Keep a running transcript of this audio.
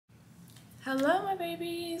Hello my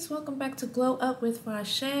babies, welcome back to Glow Up with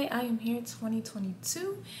Fashay. I am here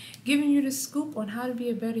 2022 giving you the scoop on how to be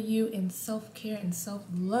a better you in self-care and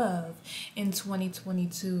self-love in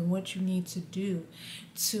 2022 and what you need to do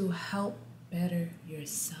to help better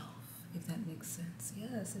yourself, if that makes sense.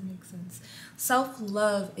 Yes, it makes sense.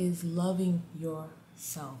 Self-love is loving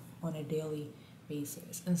yourself on a daily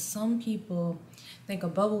basis. And some people think a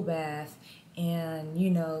bubble bath and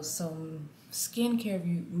some skincare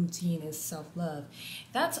routine is self-love.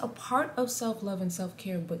 That's a part of self-love and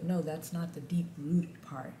self-care, but no, that's not the deep-rooted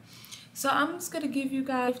part. So I'm just going to give you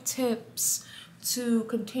guys tips to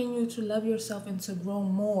continue to love yourself and to grow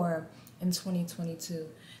more in 2022,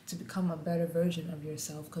 to become a better version of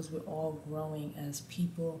yourself, because we're all growing as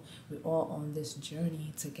people. We're all on this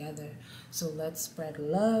journey together. So let's spread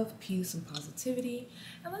love, peace, and positivity,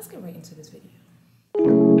 and let's get right into this video.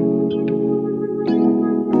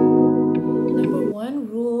 Number one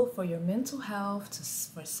rule for your mental health,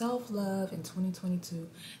 for self-love in 2022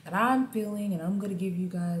 that I'm feeling and I'm going to give you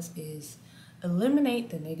guys is eliminate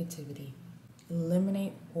the negativity.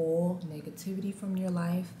 Eliminate all negativity from your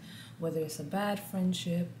life, whether it's a bad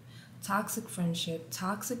friendship, toxic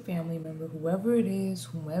family member, whoever it is,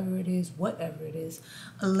 whomever it is, whatever it is,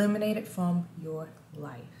 eliminate it from your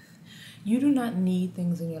life. You do not need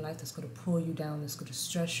things in your life that's going to pull you down, that's going to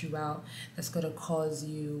stress you out, that's going to cause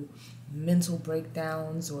you mental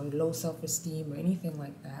breakdowns or low self-esteem or anything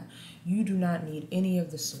like that. You do not need any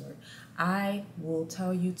of the sort. I will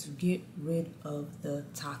tell you to get rid of the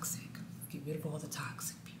toxic. Get rid of all the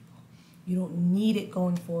toxic people. You don't need it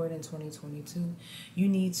going forward in 2022. You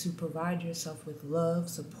need to provide yourself with love,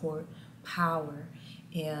 support, power,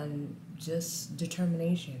 and just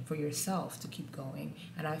determination for yourself to keep going.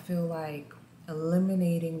 And I feel like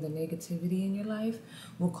eliminating the negativity in your life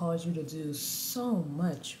will cause you to do so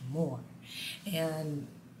much more and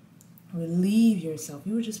relieve yourself.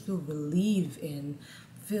 You would just feel relieved and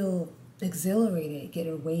feel exhilarated,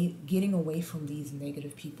 getting away from these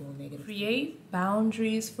negative people, Create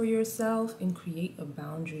boundaries for yourself and create a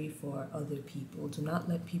boundary for other people. Do not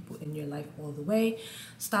let people in your life all the way.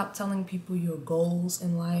 Stop telling people your goals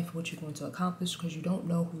in life, what you're going to accomplish, because you don't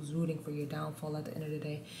know who's rooting for your downfall at the end of the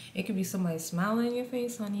day. It could be somebody smiling in your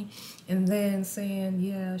face, honey, and then saying,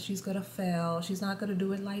 yeah, she's gonna fail, she's not gonna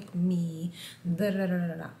do it like me, da da da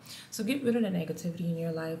da da. So get rid of the negativity in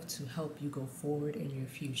your life to help you go forward in your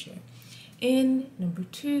future. And number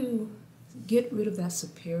two, get rid of that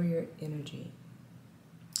superior energy.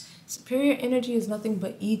 Superior energy is nothing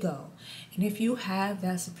but ego. And if you have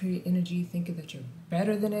that superior energy thinking that you're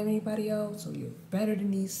better than anybody else, or you're better than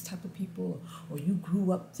these type of people, or you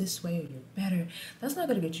grew up this way, or you're better, that's not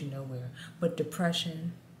going to get you nowhere but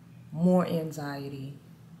depression, more anxiety,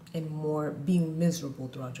 and more being miserable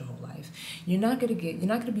throughout your whole life. You're not gonna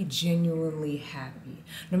be genuinely happy.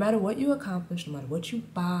 No matter what you accomplish, no matter what you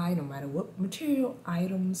buy, no matter what material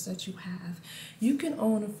items that you have, you can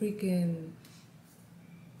own a freaking,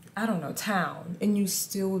 I don't know, town, and you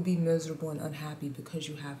still would be miserable and unhappy because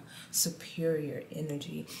you have superior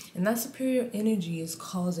energy. And that superior energy is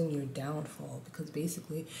causing your downfall, because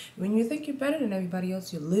basically when you think you're better than everybody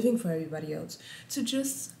else, you're living for everybody else to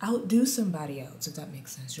just outdo somebody else, if that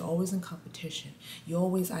makes sense. You're always in competition. You're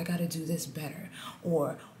always, I gotta do this better,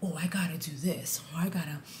 or, oh, I gotta do this, or I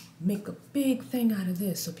gotta make a big thing out of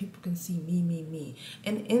this so people can see me, me, me.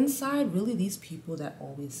 And inside, really, these people that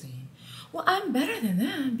always saying, well, I'm better than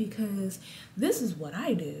them because this is what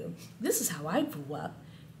I do. This is how I grew up.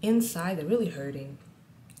 Inside, they're really hurting.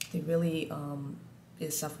 They really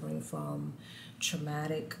is suffering from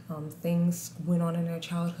traumatic things went on in their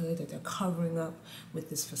childhood that they're covering up with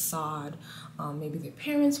this facade. Maybe their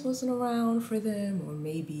parents wasn't around for them, or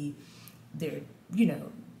maybe they're,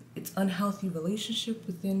 it's unhealthy relationship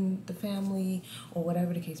within the family, or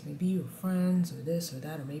whatever the case may be, or friends, or this or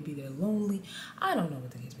that, or maybe they're lonely. I don't know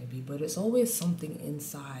what the case may be, but it's always something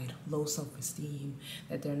inside, low self-esteem,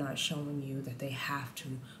 that they're not showing you, that they have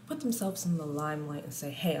to put themselves in the limelight and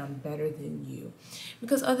say, hey, I'm better than you.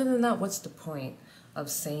 Because other than that, what's the point of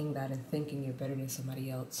saying that and thinking you're better than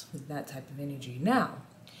somebody else with that type of energy? Now,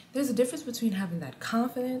 there's a difference between having that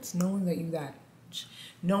confidence, knowing that you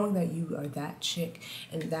are that chick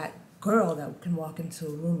and that girl that can walk into a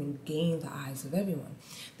room and gain the eyes of everyone.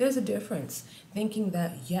 There's a difference thinking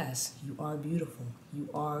that, yes, you are beautiful, you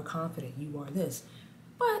are confident, you are this,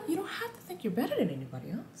 but you don't have to think you're better than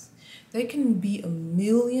anybody else. There can be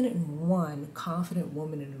 1,000,001 confident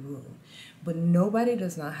women in a room, but nobody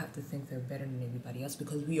does not have to think they're better than anybody else,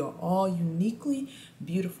 because we are all uniquely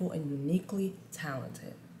beautiful and uniquely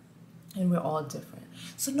talented. And we're all different.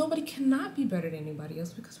 So nobody cannot be better than anybody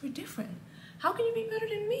else because we're different. How can you be better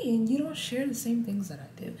than me? And you don't share the same things that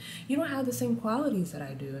I do. You don't have the same qualities that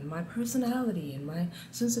I do, and my personality and my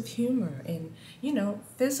sense of humor and,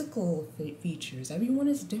 physical features. Everyone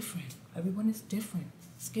is different. Everyone is different.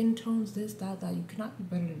 Skin tones, this, that. You cannot be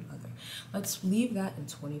better than other. Let's leave that in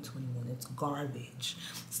 2021. It's garbage.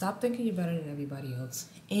 Stop thinking you're better than everybody else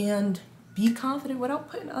and be confident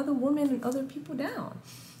without putting other women and other people down.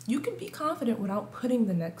 You can be confident without putting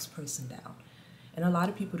the next person down. And a lot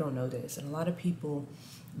of people don't know this. And a lot of people,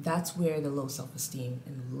 that's where the low self-esteem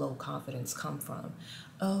and low confidence come from.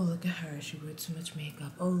 Oh, look at her. She wears too much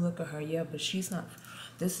makeup. Oh, look at her. Yeah, but she's not.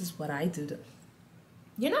 This is what I do.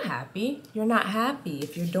 You're not happy. You're not happy.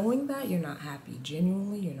 If you're doing that, you're not happy.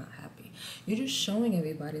 Genuinely, you're not happy. You're just showing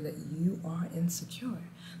everybody that you are insecure.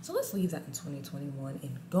 So let's leave that in 2021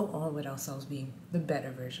 and go on with ourselves being the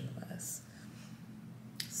better version of us.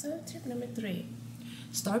 So tip number 3.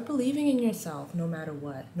 Start believing in yourself no matter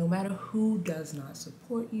what, no matter who does not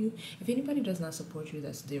support you. If anybody does not support you,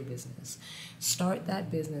 that's their business. Start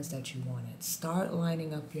that business that you wanted. Start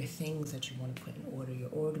lining up your things that you want to put in order, your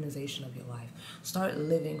organization of your life. Start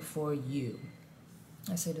living for you.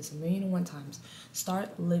 I say this 1,000,001 times.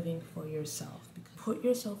 Start living for yourself. Put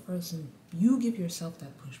yourself first and you give yourself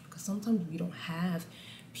that push, because sometimes we don't have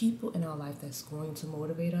people in our life that's going to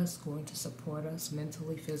motivate us, going to support us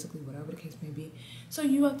mentally, physically, whatever the case may be. So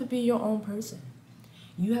you have to be your own person.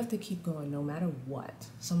 You have to keep going no matter what.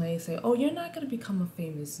 Somebody say, oh, you're not going to become a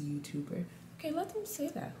famous YouTuber. Okay, let them say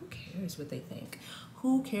that. Who cares what they think?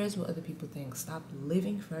 Who cares what other people think? Stop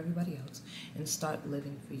living for everybody else and start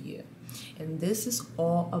living for you. And this is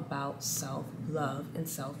all about self-love and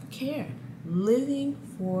self-care. Living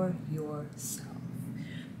for yourself.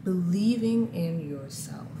 Believing in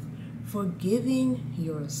yourself, forgiving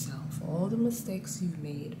yourself, all the mistakes you've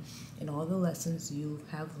made and all the lessons you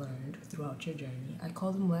have learned throughout your journey. I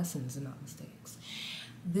call them lessons and not mistakes.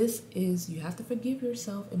 You have to forgive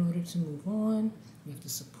yourself in order to move on. You have to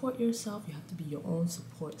support yourself. You have to be your own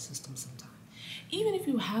support system sometimes. Even if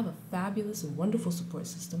you have a fabulous and wonderful support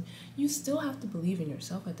system, you still have to believe in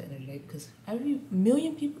yourself at the end of the day, because every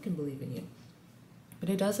million people can believe in you. But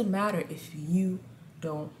it doesn't matter if you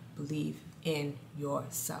don't believe in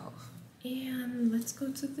yourself. And let's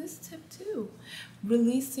go to this tip too.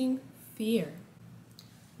 Releasing fear.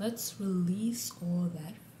 Let's release all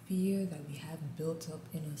that fear that we have built up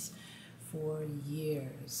in us for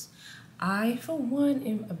years. I, for one,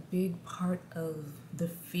 am a big part of the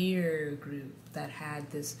fear group that had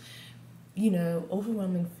this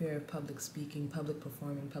overwhelming fear of public speaking, public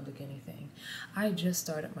performing, public anything. I just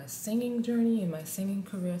started my singing journey and my singing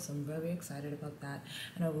career, so I'm very excited about that,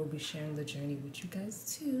 and I will be sharing the journey with you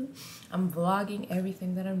guys too. I'm vlogging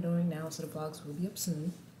everything that I'm doing now, so the vlogs will be up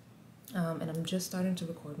soon. And I'm just starting to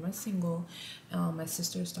record my single. My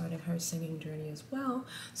sister is starting her singing journey as well,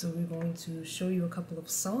 so we're going to show you a couple of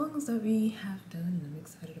songs that we have done, and I'm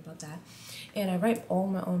excited about that. And I write all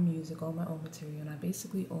my own music, all my own material, and I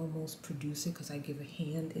basically almost produce it because I give a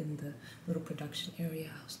hand in the little production area.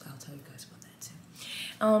 I'll tell you guys about that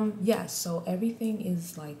too. Yeah, so everything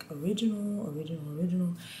is like original,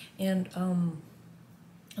 and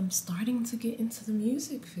I'm starting to get into the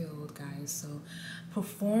music field, guys. So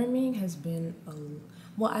performing has been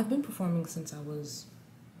I've been performing since I was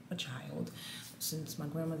a child, since my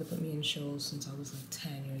grandmother put me in shows since I was like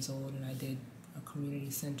 10 years old, and I did a community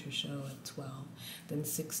center show at 12, then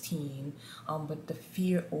 16. But the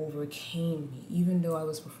fear overcame me. Even though I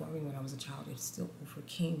was performing when I was a child, it still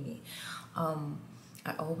overcame me.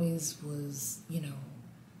 I always was,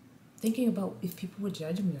 thinking about if people would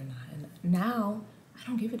judge me or not. And now I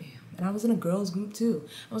don't give a damn. And I was in a girls group too.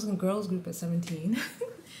 I was in a girls group at 17.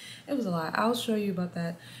 It was a lot. I'll show you about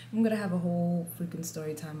that. I'm gonna have a whole freaking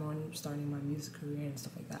story time on starting my music career and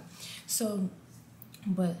stuff like that. So,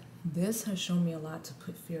 but this has shown me a lot to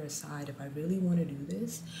put fear aside. If I really want to do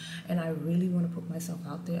this, and I really want to put myself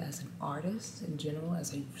out there as an artist in general,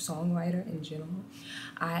 as a songwriter in general,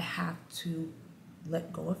 I have to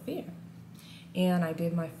let go of fear. And I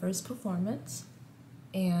did my first performance,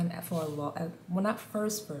 and not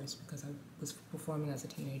first because I was performing as a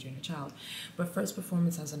teenager and a child, but first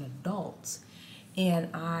performance as an adult. And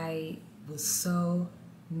I was so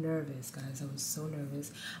nervous, guys. I was so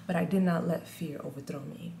nervous, but I did not let fear overthrow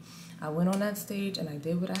me. I went on that stage and I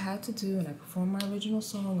did what I had to do, and I performed my original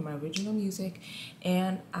song and my original music,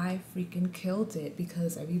 and I freaking killed it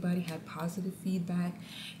because everybody had positive feedback.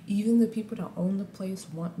 Even the people that own the place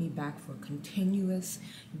want me back for a continuous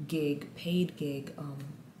gig, paid gig,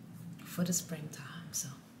 for the springtime. So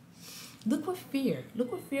look what fear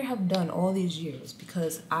have done all these years,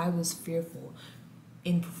 because I was fearful.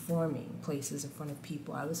 in performing places in front of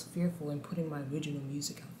people. I was fearful in putting my original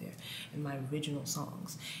music out there and my original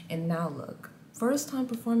songs. And now look, first time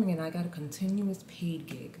performing and I got a continuous paid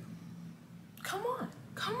gig. Come on.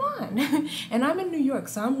 And I'm in New York,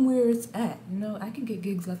 so I'm where it's at. You know, I can get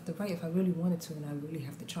gigs left to right if I really wanted to, and I really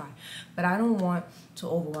have to try. But I don't want to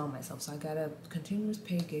overwhelm myself, so I got a continuous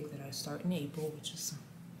paid gig that I start in April, which is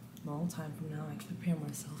a long time from now. I can prepare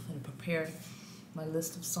myself and prepare my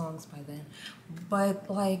list of songs by then. But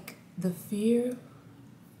like, the fear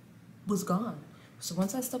was gone. So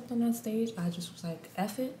once I stepped on that stage, I just was like,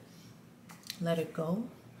 F it, let it go,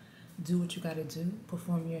 do what you gotta do,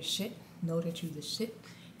 perform your shit, know that you the shit,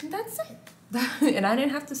 and that's it. And I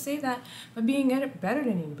didn't have to say that by being better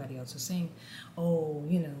than anybody else or saying, oh,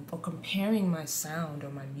 you know, or comparing my sound or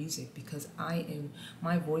my music, because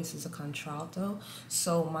my voice is a contralto,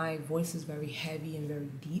 so my voice is very heavy and very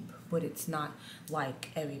deep, but it's not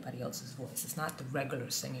like everybody else's voice. It's not the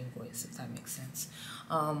regular singing voice, if that makes sense.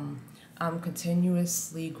 I'm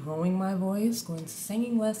continuously growing my voice, going to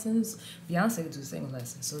singing lessons. Beyonce do singing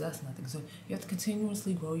lessons, so that's nothing. So you have to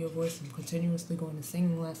continuously grow your voice and continuously going to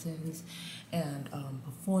singing lessons and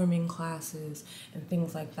performing classes and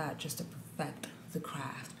things like that, just to perfect the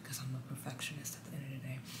craft, because I'm a perfectionist at the end of the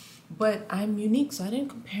day. But I'm unique, so I didn't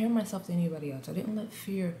compare myself to anybody else. I didn't let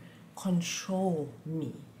fear control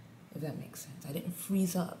me, if that makes sense. I didn't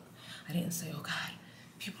freeze up. I didn't say, oh God,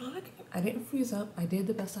 people are looking. I didn't freeze up. I did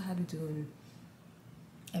the best I had to do, and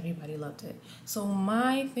everybody loved it. So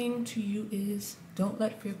my thing to you is, don't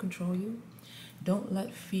let fear control you. Don't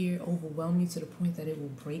let fear overwhelm you to the point that it will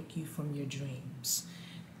break you from your dreams.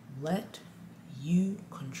 Let you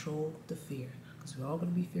control the fear, because we're all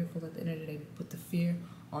going to be fearful at the end of the day. Put the fear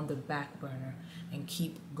on the back burner and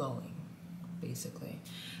keep going, basically.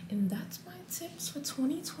 And that's my tips for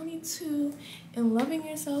 2022 and loving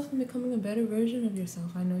yourself and becoming a better version of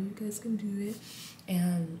yourself. I know you guys can do it,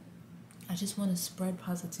 and I just want to spread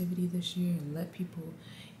positivity this year and let people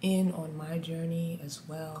in on my journey, as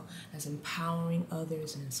well as empowering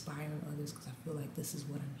others and inspiring others, because I feel like this is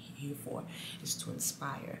what I'm here for, is to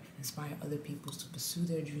inspire other people to pursue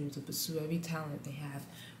their dreams, to pursue every talent they have.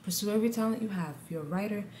 Pursue every talent you have. If you're a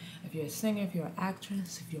writer, if you're a singer, if you're an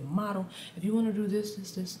actress, if you're a model, if you want to do this,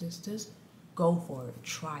 go for it.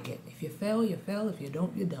 Try it. If you fail, you fail. If you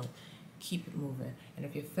don't, you don't. Keep it moving. And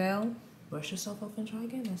if you fail, brush yourself off and try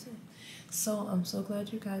again. That's it. So I'm so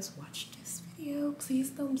glad you guys watched this video. Please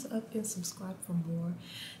thumbs up and subscribe for more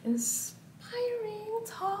inspiring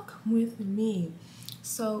talk with me.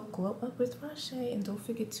 So glow up with Rashay, and don't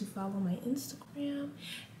forget to follow my Instagram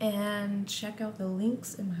and check out the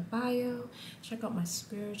links in my bio. Check out my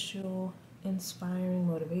spiritual, inspiring,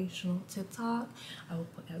 motivational TikTok. I will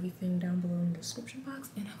put everything down below in the description box,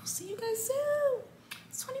 and I will see you guys soon.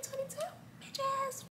 It's 2022, bitches.